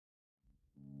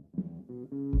I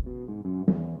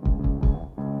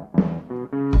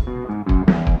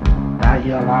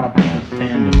hear a lot of people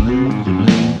saying the blues,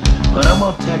 but I'm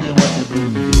gonna tell you what the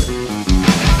blues is.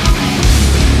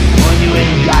 When you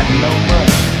ain't got no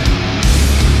money,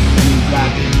 you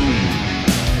got the blues.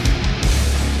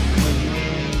 When you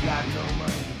ain't got no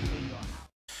money.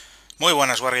 Muy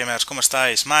buenas Wargamers, ¿cómo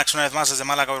estáis? Max, una vez más desde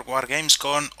Málaga Wargames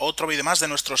con otro vídeo más de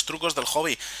nuestros trucos del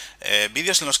hobby.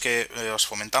 Vídeos en los que os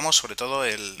fomentamos sobre todo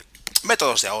el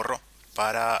métodos de ahorro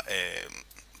para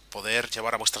poder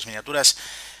llevar a vuestras miniaturas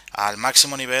al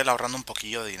máximo nivel ahorrando un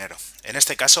poquillo de dinero. En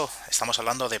este caso estamos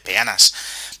hablando de peanas.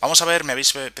 Vamos a ver, me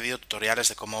habéis pedido tutoriales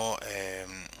de cómo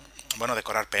bueno,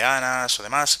 decorar peanas o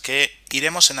demás, que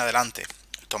iremos en adelante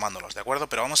tomándolos, ¿de acuerdo?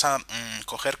 Pero vamos a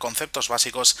coger conceptos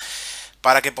básicos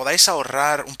para que podáis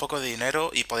ahorrar un poco de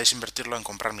dinero y podáis invertirlo en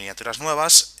comprar miniaturas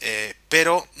nuevas,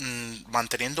 pero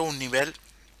manteniendo un nivel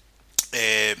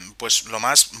pues lo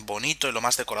más bonito y lo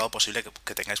más decorado posible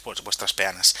que tengáis pues, vuestras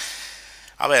peanas.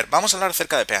 A ver, vamos a hablar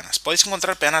acerca de peanas. Podéis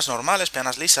encontrar peanas normales,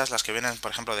 peanas lisas, las que vienen,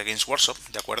 por ejemplo, de Games Workshop,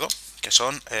 ¿de acuerdo? Que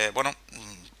son, bueno,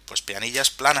 pues peanillas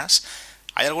planas.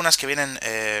 Hay algunas que vienen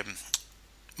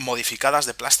modificadas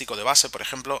de plástico de base, por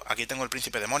ejemplo, aquí tengo el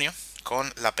Príncipe Demonio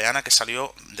con la peana que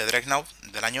salió de Dreadnought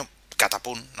del año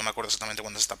Catapún, no me acuerdo exactamente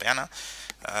cuándo es esta peana,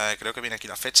 creo que viene aquí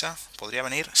la fecha, podría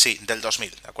venir, sí, del 2000,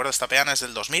 ¿de acuerdo? Esta peana es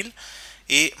del 2000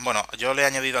 y bueno, yo le he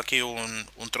añadido aquí un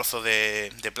trozo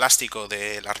de plástico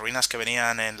de las ruinas que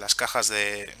venían en las cajas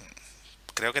de,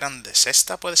 creo que eran de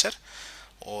sexta, puede ser,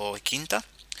 o quinta.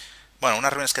 Bueno,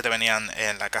 unas ruinas que te venían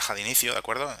en la caja de inicio, ¿de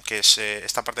acuerdo? Que es,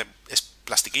 esta parte es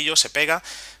plastiquillo, se pega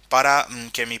para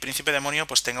que mi Príncipe Demonio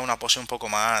pues tenga una pose un poco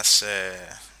más,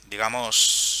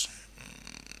 digamos,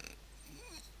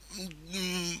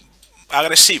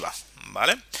 agresiva,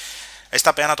 ¿vale?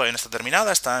 Esta peana todavía no está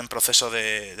terminada, está en proceso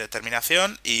de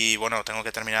terminación y bueno, tengo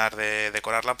que terminar de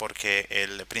decorarla porque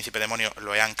el Príncipe Demonio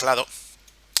lo he anclado,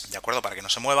 ¿de acuerdo? Para que no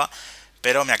se mueva.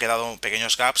 Pero me ha quedado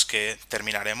pequeños gaps que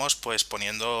terminaremos pues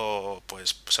poniendo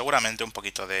pues seguramente un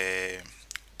poquito de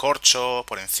corcho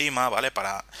por encima, ¿vale?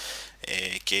 Para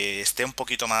que esté un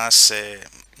poquito más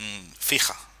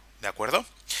fija, ¿de acuerdo?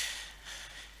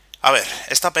 A ver,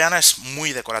 esta peana es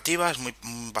muy decorativa, es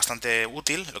bastante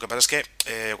útil. Lo que pasa es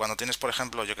que cuando tienes, por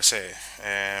ejemplo, yo que sé,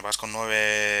 vas con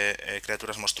 9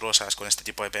 criaturas monstruosas con este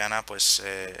tipo de peana, pues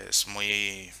es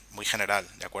muy general,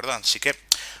 ¿de acuerdo? Así que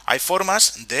hay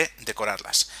formas de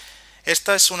decorarlas.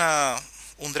 Esta es un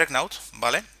Dreadnought,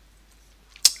 ¿vale?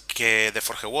 Que de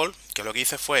Forge Wall, que lo que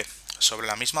hice fue sobre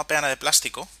la misma peana de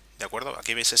plástico, ¿de acuerdo?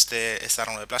 Aquí veis este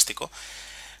arma de plástico.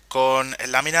 Con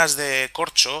láminas de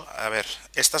corcho, a ver,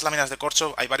 estas láminas de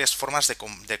corcho hay varias formas de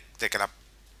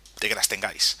que las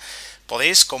tengáis.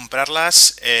 Podéis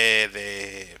comprarlas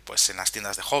pues en las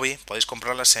tiendas de hobby, podéis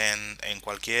comprarlas en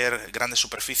cualquier grande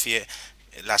superficie,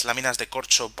 las láminas de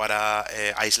corcho para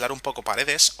aislar un poco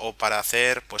paredes o para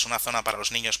hacer pues una zona para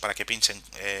los niños para que pinchen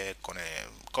con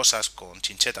cosas, con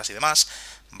chinchetas y demás,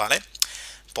 ¿vale?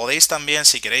 Podéis también,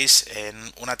 si queréis,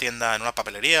 en una tienda, en una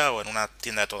papelería o en una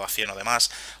tienda de todo a 100 o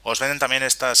demás, os venden también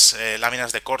estas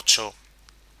láminas de corcho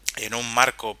en un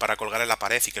marco para colgar en la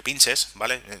pared y que pinches,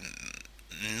 ¿vale?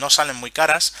 No salen muy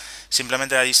caras,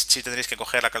 simplemente ahí sí tendréis que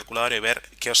coger la calculadora y ver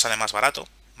qué os sale más barato,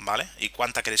 ¿vale? Y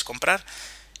cuánta queréis comprar.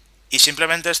 Y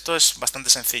simplemente esto es bastante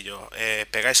sencillo,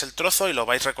 pegáis el trozo y lo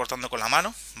vais recortando con la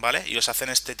mano, ¿vale? Y os hacen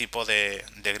este tipo de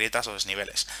grietas o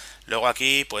desniveles. Luego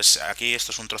aquí, pues aquí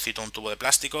esto es un trocito, un tubo de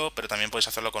plástico, pero también podéis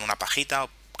hacerlo con una pajita,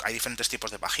 hay diferentes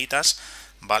tipos de pajitas,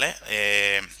 ¿vale?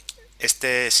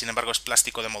 Este, sin embargo, es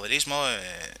plástico de modelismo,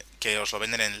 que os lo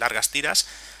venden en largas tiras.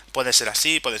 Puede ser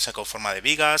así, puede ser con forma de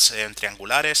vigas,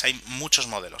 triangulares, hay muchos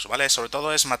modelos, ¿vale? Sobre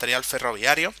todo es material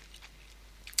ferroviario.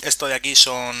 Esto de aquí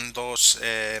son dos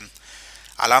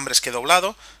alambres que he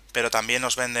doblado, pero también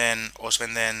os venden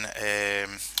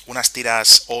unas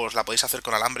tiras, o os la podéis hacer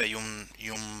con alambre y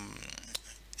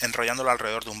enrollándolo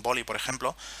alrededor de un boli, por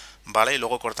ejemplo, ¿vale? Y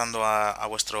luego cortando a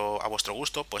vuestro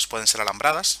gusto, pues pueden ser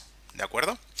alambradas, ¿de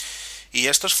acuerdo? Y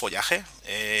esto es follaje,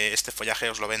 este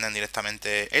follaje os lo venden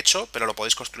directamente hecho, pero lo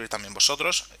podéis construir también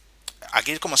vosotros.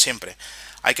 Aquí, como siempre,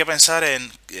 hay que pensar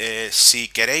en si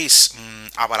queréis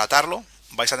abaratarlo,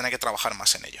 vais a tener que trabajar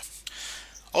más en ello.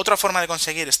 Otra forma de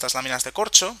conseguir estas láminas de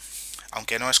corcho,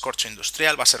 aunque no es corcho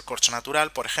industrial, va a ser corcho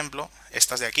natural, por ejemplo,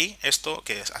 estas de aquí, esto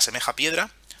que asemeja piedra,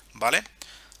 ¿vale?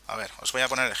 A ver, os voy a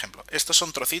poner el ejemplo. Estos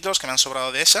son trocitos que me han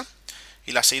sobrado de esa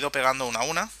y las he ido pegando una a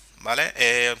una, ¿vale?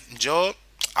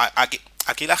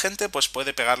 Aquí la gente pues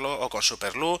puede pegarlo o con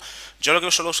superglue. Yo lo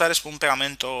que suelo usar es un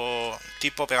pegamento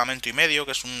tipo pegamento y medio,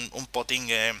 que es un potín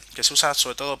que se usa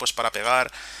sobre todo pues para pegar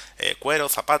cuero,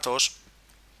 zapatos,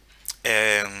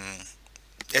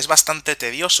 es bastante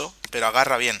tedioso, pero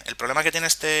agarra bien. El problema que tiene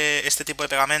este tipo de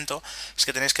pegamento es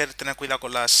que tenéis que tener cuidado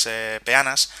con las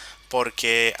peanas,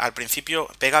 porque al principio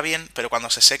pega bien, pero cuando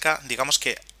se seca, digamos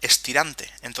que es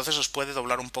tirante. Entonces os puede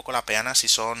doblar un poco la peana si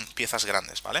son piezas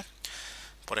grandes, ¿vale?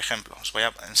 Por ejemplo, os voy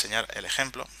a enseñar el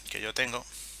ejemplo que yo tengo,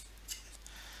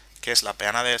 que es la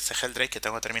peana de este Heldrake que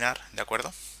tengo que terminar, ¿de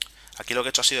acuerdo? Aquí lo que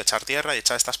he hecho ha sido echar tierra y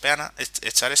echar estas peanas,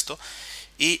 echar esto,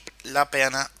 y la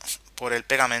peana, por el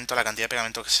pegamento, la cantidad de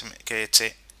pegamento que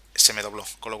eché, se me dobló.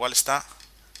 Con lo cual está,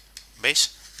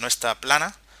 ¿veis? No está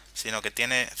plana, sino que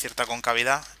tiene cierta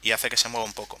concavidad y hace que se mueva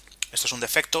un poco. Esto es un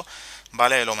defecto,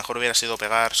 ¿vale? Lo mejor hubiera sido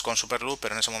pegar con superglue,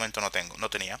 pero en ese momento no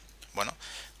tenía. Bueno,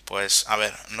 pues a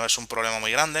ver, no es un problema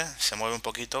muy grande, se mueve un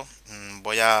poquito,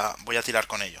 voy a tirar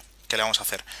con ello. ¿Qué le vamos a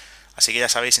hacer? Así que ya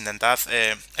sabéis, intentad,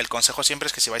 el consejo siempre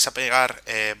es que si vais a pegar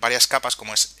varias capas,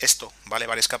 como es esto, ¿vale?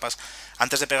 Varias capas,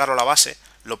 antes de pegarlo a la base,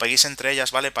 lo peguéis entre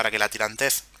ellas, ¿vale? Para que la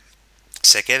tirantez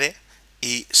se quede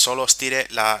y solo os tire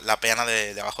la peana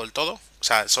de abajo del todo, o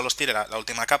sea, solo os tire la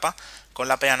última capa con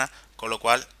la peana, con lo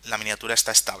cual la miniatura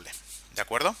está estable, ¿de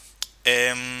acuerdo?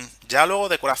 Ya luego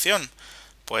decoración,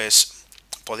 pues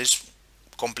podéis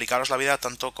complicaros la vida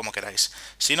tanto como queráis.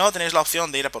 Si no, tenéis la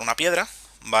opción de ir a por una piedra,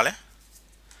 ¿vale?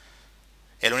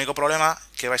 El único problema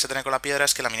que vais a tener con la piedra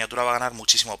es que la miniatura va a ganar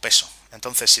muchísimo peso.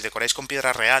 Entonces, si decoráis con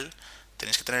piedra real,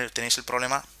 tenéis el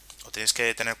problema, o tenéis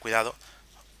que tener cuidado,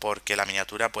 porque la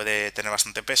miniatura puede tener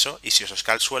bastante peso y si os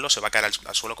cae al suelo, se va a caer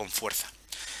al suelo con fuerza.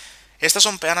 Estas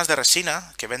son peanas de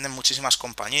resina que venden muchísimas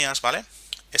compañías, ¿vale?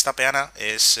 Esta peana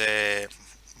es,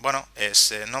 bueno,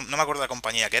 no me acuerdo de la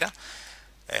compañía que era,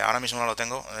 ahora mismo no lo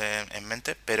tengo en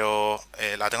mente, pero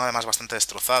la tengo además bastante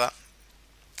destrozada.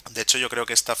 De hecho, yo creo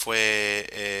que esta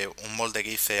fue un molde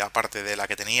que hice aparte de la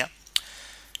que tenía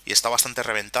y está bastante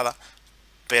reventada,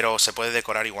 pero se puede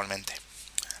decorar igualmente.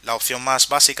 La opción más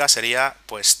básica sería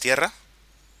pues tierra,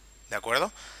 ¿de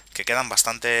acuerdo? Que quedan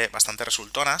bastante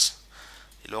resultonas.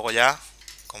 Y luego ya,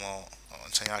 como os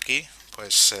enseño aquí,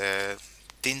 pues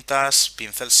tintas,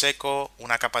 pincel seco,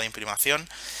 una capa de imprimación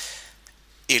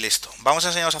y listo. Vamos a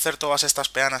enseñaros a hacer todas estas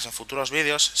peanas en futuros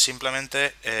vídeos.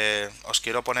 Simplemente os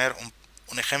quiero poner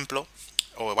un ejemplo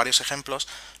o varios ejemplos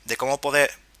de cómo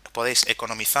podéis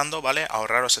economizando, ¿vale?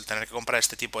 Ahorraros el tener que comprar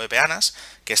este tipo de peanas,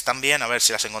 que están bien, a ver,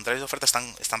 si las encontráis de oferta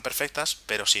están perfectas,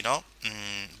 pero si no,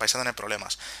 vais a tener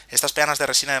problemas. Estas peanas de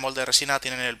resina, de molde de resina,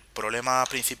 tienen el problema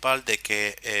principal de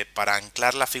que para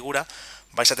anclar la figura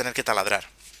vais a tener que taladrar,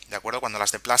 ¿de acuerdo? Cuando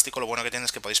las de plástico, lo bueno que tienen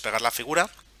es que podéis pegar la figura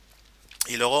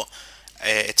y luego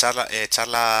echar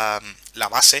la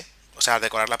base, o sea,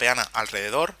 decorar la peana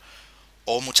alrededor,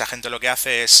 o mucha gente lo que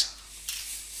hace es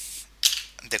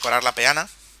decorar la peana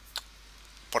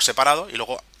por separado y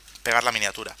luego pegar la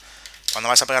miniatura. Cuando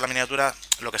vais a pegar la miniatura,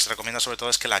 lo que se recomienda sobre todo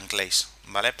es que la ancléis,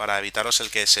 ¿vale? Para evitaros el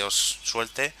que se os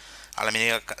suelte a la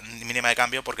mínima de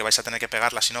cambio, porque vais a tener que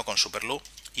pegarla si no con superglue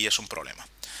y es un problema.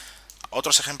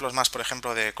 Otros ejemplos más, por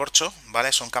ejemplo, de corcho,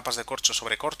 ¿vale? Son capas de corcho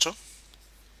sobre corcho.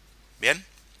 Bien.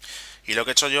 Y lo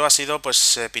que he hecho yo ha sido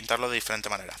pues pintarlo de diferente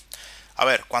manera. A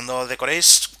ver, cuando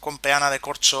decoréis con peana de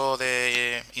corcho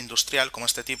de industrial, como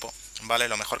este tipo, ¿vale?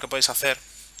 Lo mejor que podéis hacer,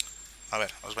 a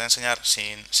ver, os voy a enseñar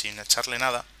sin echarle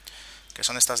nada, que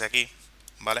son estas de aquí,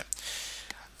 ¿vale?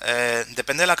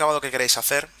 Depende del acabado que queréis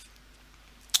hacer,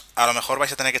 a lo mejor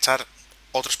vais a tener que echar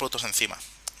otros productos encima.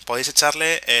 Podéis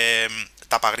echarle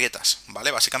tapagrietas,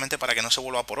 ¿vale? Básicamente para que no se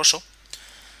vuelva poroso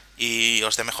y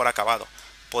os dé mejor acabado.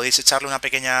 Podéis echarle una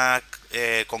pequeña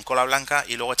con cola blanca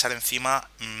y luego echar encima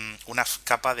una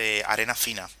capa de arena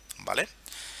fina, ¿vale?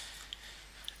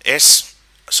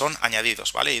 Son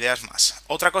añadidos, ¿vale? Ideas más.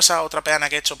 Otra peana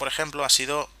que he hecho, por ejemplo, ha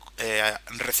sido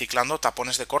reciclando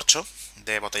tapones de corcho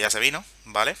de botellas de vino,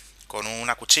 ¿vale? Con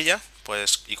una cuchilla,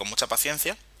 pues, y con mucha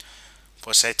paciencia,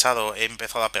 pues he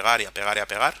empezado a pegar y a pegar y a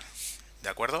pegar, ¿de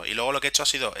acuerdo? Y luego lo que he hecho ha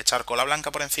sido echar cola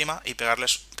blanca por encima y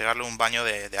pegarle un baño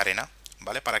de arena,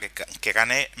 ¿vale? Para que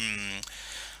gane,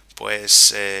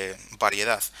 pues,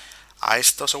 variedad. A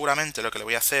esto seguramente lo que le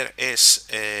voy a hacer es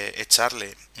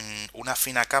echarle una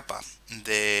fina capa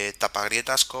de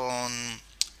tapagrietas con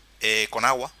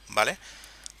agua, ¿vale?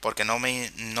 Porque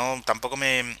tampoco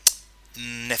me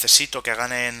necesito que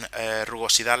ganen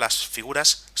rugosidad las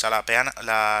figuras, o sea, la peana,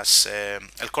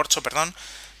 el corcho, perdón,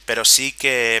 pero sí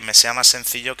que me sea más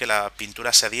sencillo que la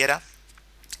pintura se adhiera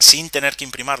sin tener que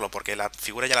imprimarlo, porque la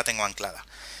figura ya la tengo anclada.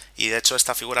 Y de hecho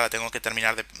esta figura la tengo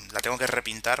que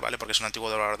repintar, ¿vale? Porque es un antiguo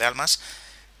devorador de almas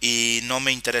y no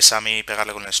me interesa a mí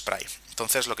pegarle con el spray.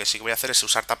 Entonces lo que sí que voy a hacer es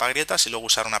usar tapagrietas y luego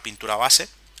usar una pintura base,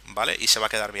 ¿vale? Y se va a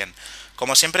quedar bien.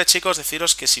 Como siempre, chicos,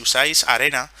 deciros que si usáis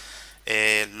arena,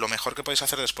 lo mejor que podéis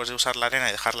hacer después de usar la arena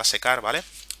y dejarla secar, ¿vale?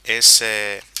 es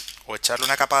o echarle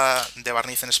una capa de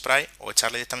barniz en spray o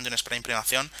echarle directamente un spray de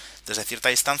imprimación desde cierta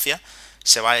distancia.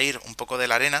 Se va a ir un poco de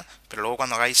la arena, pero luego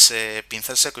cuando hagáis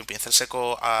pincel seco y pincel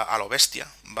seco a lo bestia,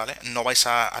 ¿vale? No vais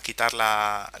a quitar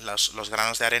los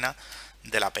granos de arena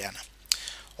de la peana.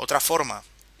 Otra forma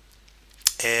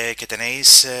que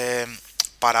tenéis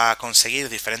para conseguir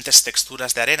diferentes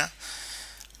texturas de arena,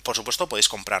 por supuesto podéis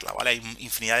comprarla, ¿vale? Hay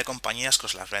infinidad de compañías que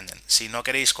os las venden. Si no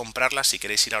queréis comprarlas, si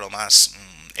queréis ir a lo más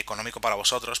económico para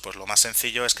vosotros, pues lo más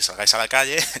sencillo es que salgáis a la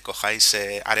calle, cojáis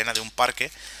arena de un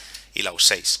parque y la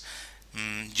uséis.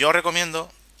 Yo os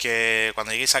recomiendo que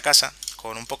cuando lleguéis a casa,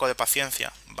 con un poco de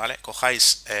paciencia, ¿vale?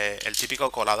 Cojáis el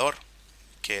típico colador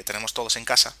que tenemos todos en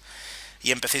casa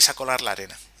y empecéis a colar la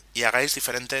arena. Y hagáis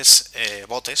diferentes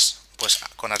botes, pues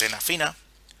con arena fina,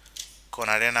 con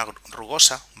arena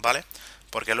rugosa, ¿vale?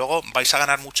 Porque luego vais a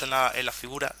ganar mucho en la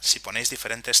figura si ponéis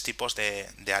diferentes tipos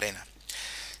de arena.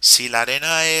 Si la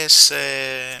arena es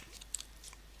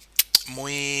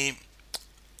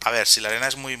si la arena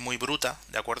es muy bruta,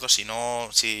 ¿de acuerdo? Si no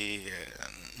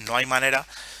hay manera,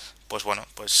 pues bueno,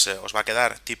 pues os va a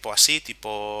quedar tipo así,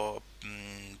 tipo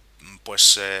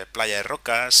playa de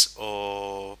rocas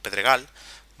o pedregal,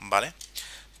 ¿vale?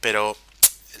 Pero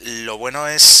lo bueno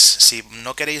es, si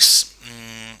no queréis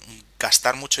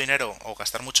gastar mucho dinero o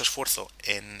gastar mucho esfuerzo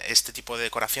en este tipo de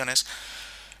decoraciones,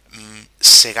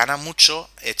 se gana mucho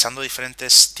echando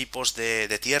diferentes tipos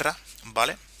de tierra,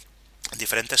 ¿vale? En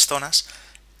diferentes zonas,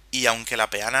 y aunque la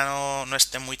peana no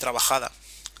esté muy trabajada,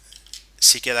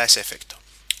 sí que da ese efecto.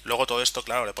 Luego todo esto,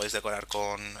 claro, le podéis decorar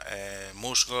con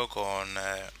musgo, con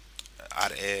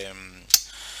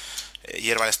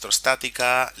hierba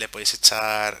electrostática, le podéis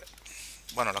echar,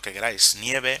 bueno, lo que queráis,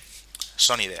 nieve,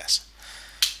 son ideas.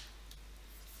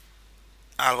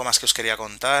 ¿Algo más que os quería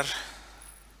contar?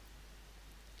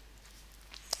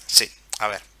 Sí, a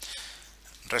ver,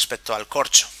 respecto al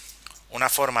corcho, una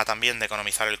forma también de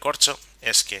economizar el corcho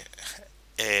es que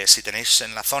si tenéis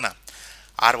en la zona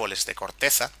árboles de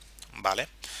corteza, ¿vale?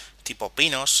 Tipo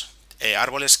pinos,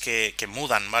 árboles que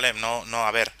mudan, ¿vale?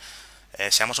 A ver,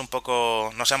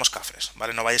 no seamos cafres,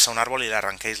 ¿vale? No vayáis a un árbol y le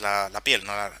arranquéis la piel,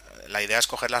 ¿no? La idea es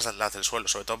coger las del suelo,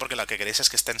 sobre todo porque lo que queréis es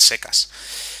que estén secas.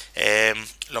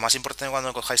 Lo más importante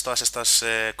cuando cojáis todas estas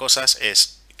cosas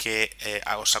es que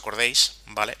os acordéis,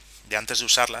 ¿vale? De antes de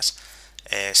usarlas,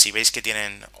 si veis que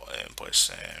tienen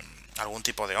algún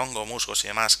tipo de hongo, musgos y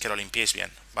demás, que lo limpiéis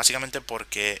bien. Básicamente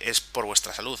porque es por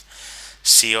vuestra salud.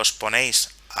 Si os ponéis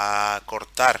a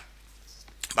cortar,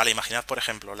 vale, imaginad por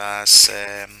ejemplo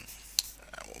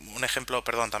un ejemplo,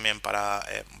 perdón, también para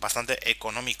bastante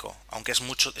económico, aunque es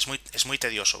muy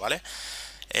tedioso, ¿vale?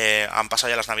 Han pasado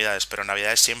ya las navidades, pero en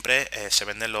navidades siempre se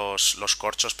venden los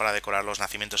corchos para decorar los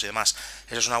nacimientos y demás.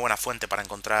 Eso es una buena fuente para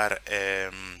encontrar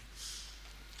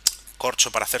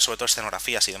corcho para hacer sobre todo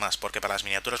escenografías y demás, porque para las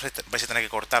miniaturas vais a tener que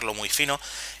cortarlo muy fino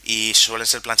y suelen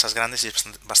ser planchas grandes y es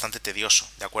bastante tedioso,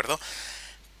 ¿de acuerdo?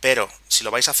 Pero si lo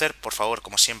vais a hacer, por favor,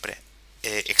 como siempre,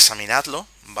 examinadlo,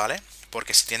 ¿vale?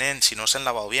 Porque si no se han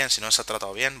lavado bien, si no se ha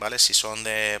tratado bien, ¿vale? Si son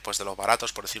de los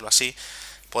baratos, por decirlo así,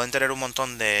 pueden tener un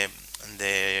montón de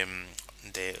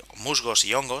musgos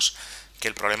y hongos, que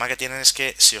el problema que tienen es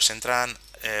que si os entran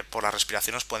por la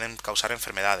respiración os pueden causar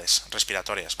enfermedades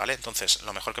respiratorias, ¿vale? Entonces,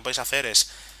 lo mejor que podéis hacer es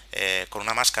con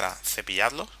una máscara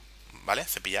cepillarlos, ¿vale?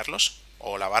 Cepillarlos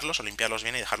o lavarlos o limpiarlos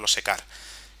bien y dejarlos secar.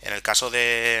 En el caso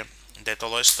de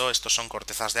todo esto, estos son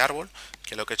cortezas de árbol,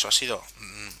 que lo que he hecho ha sido,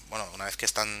 bueno, una vez que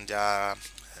están ya,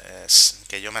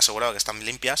 que yo me he asegurado que están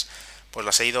limpias, pues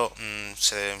las he ido,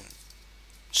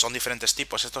 son diferentes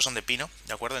tipos, estos son de pino,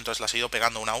 ¿de acuerdo? Entonces las he ido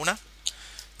pegando una a una,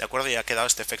 ¿de acuerdo? Y ha quedado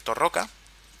este efecto roca,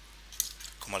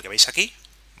 como el que veis aquí,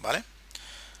 ¿vale?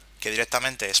 Que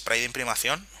directamente spray de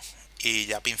imprimación y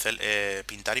ya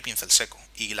pintar y pincel seco.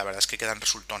 Y la verdad es que quedan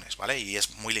resultones, ¿vale? Y es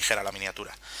muy ligera la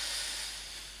miniatura.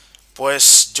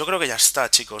 Pues yo creo que ya está,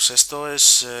 chicos. Esto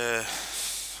es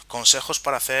consejos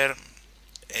para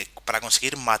para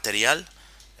conseguir material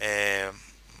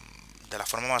de la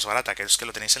forma más barata, que es que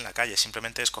lo tenéis en la calle.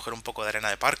 Simplemente es coger un poco de arena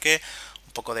de parque,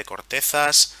 un poco de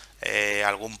cortezas,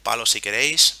 algún palo si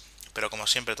queréis, pero como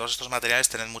siempre todos estos materiales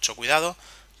tened mucho cuidado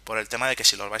por el tema de que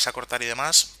si los vais a cortar y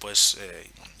demás, pues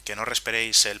que no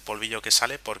respiréis el polvillo que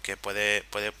sale, porque puede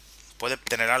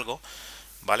tener algo,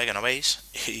 ¿vale? Que no veis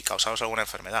y causaros alguna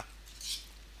enfermedad.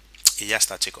 Y ya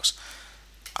está, chicos.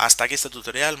 Hasta aquí este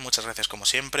tutorial, muchas gracias como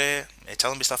siempre.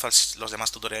 Echad un vistazo a los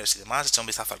demás tutoriales y demás, echad un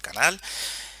vistazo al canal.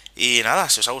 Y nada,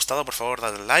 si os ha gustado, por favor,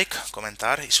 dadle like,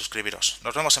 comentar y suscribiros.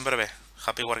 Nos vemos en breve.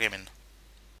 Happy Wargaming.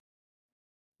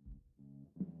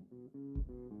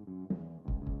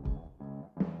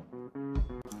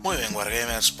 Muy bien,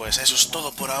 Wargamers, pues eso es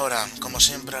todo por ahora. Como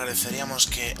siempre, agradeceríamos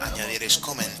que añadierais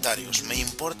comentarios. Me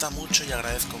importa mucho y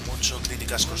agradezco mucho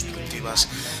críticas constructivas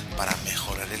para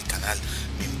mejorar el canal.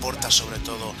 Me importa sobre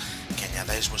todo que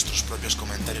añadáis vuestros propios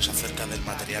comentarios acerca del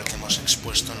material que hemos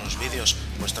expuesto en los vídeos,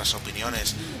 vuestras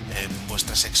opiniones,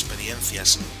 vuestras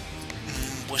experiencias,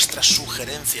 vuestras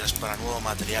sugerencias para nuevo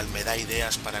material. Me da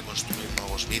ideas para construir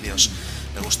nuevos vídeos.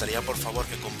 Me gustaría por favor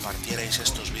que compartierais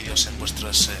estos vídeos en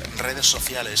vuestras redes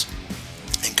sociales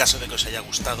en caso de que os haya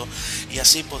gustado, y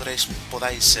así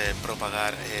podáis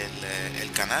propagar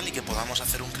el canal y que podamos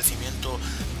hacer un crecimiento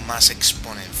más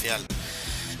exponencial.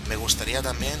 Me gustaría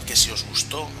también que si os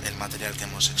gustó el material que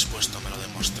hemos expuesto me lo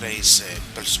demostréis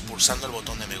pulsando el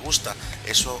botón de me gusta.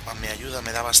 Eso me ayuda,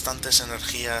 me da bastantes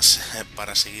energías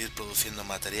para seguir produciendo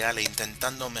material e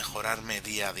intentando mejorarme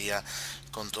día a día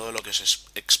con todo lo que os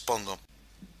expongo.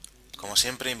 Como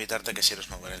siempre, invitarte a que si eres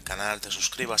nuevo en el canal te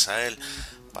suscribas a él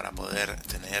para poder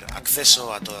tener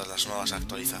acceso a todas las nuevas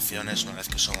actualizaciones una vez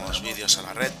que subamos vídeos a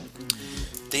la red.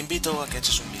 Te invito a que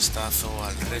eches un vistazo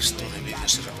al resto de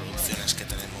vídeos y reproducciones que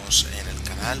tenemos en el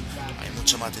canal. Hay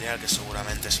mucho material que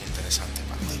seguramente es interesante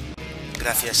para ti.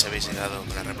 Gracias si habéis llegado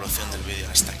con la reproducción del vídeo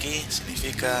hasta aquí.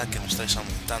 Significa que nos estáis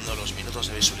aumentando los minutos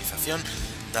de visualización,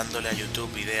 dándole a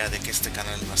YouTube idea de que este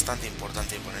canal es bastante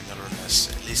importante y poniéndolo en las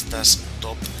listas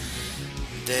top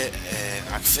de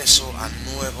acceso a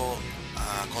nuevo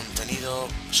contenido,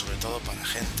 sobre todo para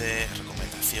gente,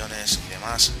 recomendaciones y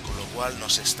demás, con lo cual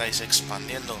nos estáis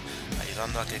expandiendo,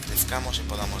 ayudando a que crezcamos y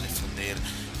podamos difundir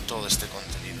todo este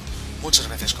contenido. Muchas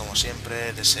gracias como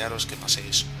siempre, desearos que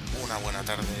paséis una buena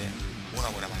tarde, una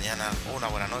buena mañana o una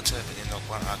buena noche, dependiendo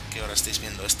a qué hora estéis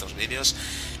viendo estos vídeos,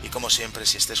 y como siempre,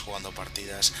 si estáis jugando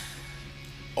partidas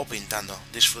o pintando,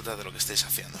 disfruta de lo que estéis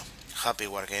haciendo. Happy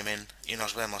Wargaming y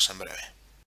nos vemos en breve.